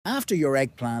After your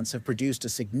eggplants have produced a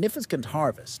significant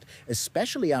harvest,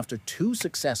 especially after 2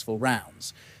 successful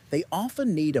rounds, they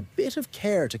often need a bit of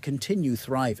care to continue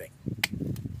thriving.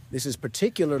 This is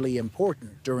particularly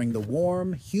important during the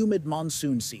warm, humid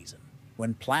monsoon season,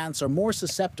 when plants are more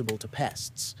susceptible to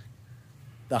pests.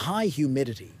 The high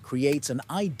humidity creates an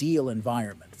ideal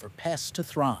environment for pests to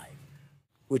thrive,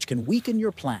 which can weaken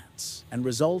your plants and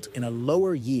result in a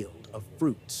lower yield of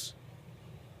fruits.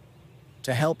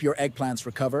 To help your eggplants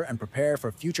recover and prepare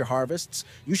for future harvests,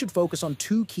 you should focus on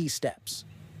 2 key steps: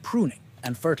 pruning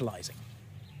and fertilizing.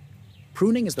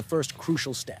 Pruning is the first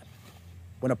crucial step.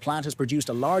 When a plant has produced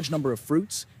a large number of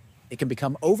fruits, it can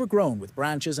become overgrown with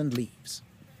branches and leaves.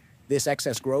 This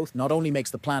excess growth not only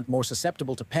makes the plant more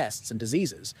susceptible to pests and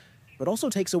diseases, but also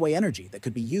takes away energy that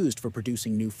could be used for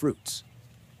producing new fruits.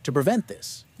 To prevent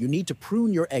this, you need to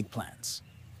prune your eggplants.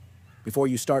 Before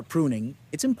you start pruning,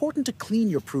 it's important to clean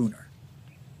your pruner.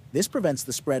 This prevents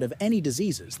the spread of any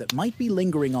diseases that might be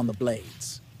lingering on the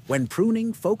blades. When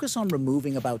pruning, focus on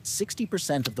removing about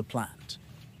 60% of the plant.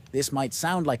 This might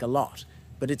sound like a lot,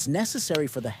 but it's necessary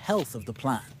for the health of the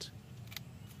plant.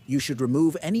 You should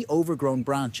remove any overgrown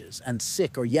branches and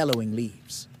sick or yellowing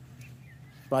leaves.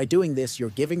 By doing this, you're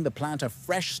giving the plant a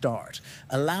fresh start,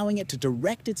 allowing it to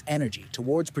direct its energy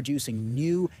towards producing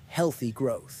new, healthy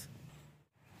growth.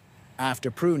 After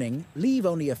pruning, leave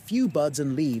only a few buds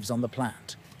and leaves on the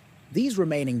plant. These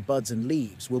remaining buds and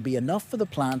leaves will be enough for the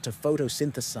plant to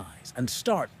photosynthesize and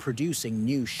start producing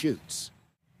new shoots.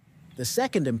 The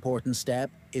second important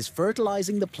step is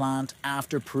fertilizing the plant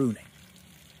after pruning.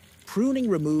 Pruning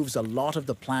removes a lot of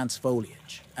the plant's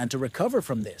foliage, and to recover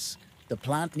from this, the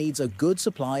plant needs a good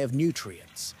supply of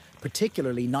nutrients,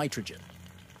 particularly nitrogen.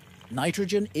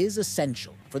 Nitrogen is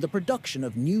essential for the production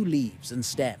of new leaves and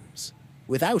stems.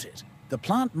 Without it, the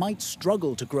plant might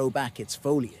struggle to grow back its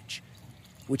foliage,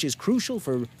 which is crucial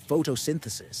for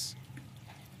photosynthesis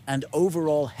and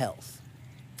overall health.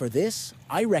 For this,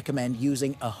 I recommend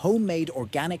using a homemade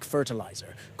organic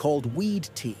fertilizer called weed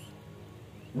tea.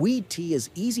 Weed tea is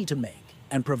easy to make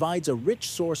and provides a rich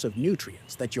source of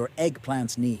nutrients that your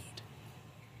eggplants need.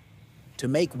 To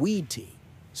make weed tea,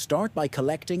 start by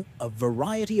collecting a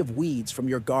variety of weeds from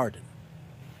your garden.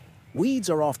 Weeds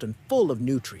are often full of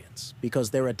nutrients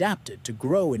because they're adapted to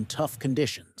grow in tough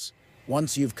conditions.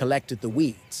 Once you've collected the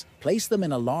weeds, place them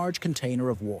in a large container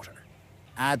of water.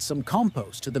 Add some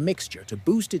compost to the mixture to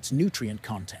boost its nutrient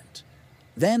content.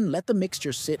 Then let the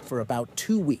mixture sit for about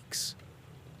 2 weeks.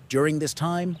 During this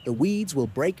time, the weeds will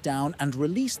break down and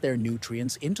release their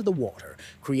nutrients into the water,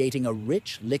 creating a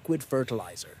rich liquid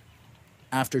fertilizer.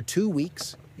 After 2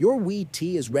 weeks, your weed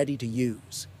tea is ready to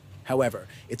use. However,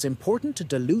 it's important to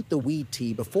dilute the weed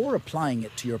tea before applying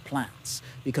it to your plants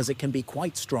because it can be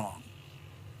quite strong.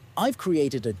 I've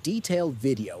created a detailed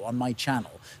video on my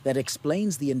channel that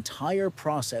explains the entire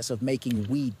process of making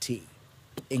weed tea,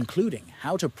 including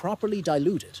how to properly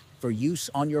dilute it for use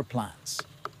on your plants.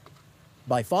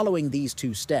 By following these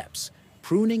 2 steps,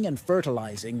 pruning and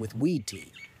fertilizing with weed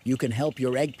tea, you can help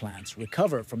your eggplants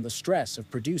recover from the stress of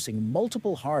producing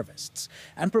multiple harvests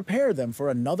and prepare them for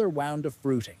another round of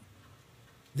fruiting.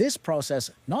 This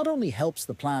process not only helps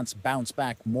the plants bounce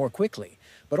back more quickly,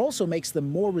 but also makes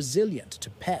them more resilient to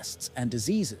pests and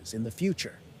diseases in the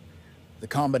future. The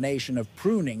combination of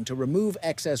pruning to remove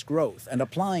excess growth and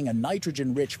applying a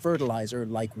nitrogen-rich fertilizer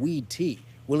like weed tea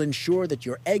will ensure that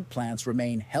your eggplants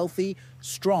remain healthy,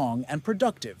 strong, and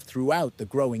productive throughout the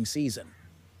growing season.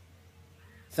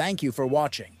 Thank you for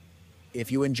watching.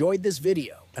 If you enjoyed this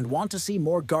video and want to see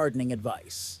more gardening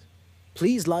advice,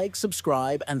 please like,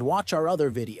 subscribe, and watch our other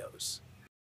videos.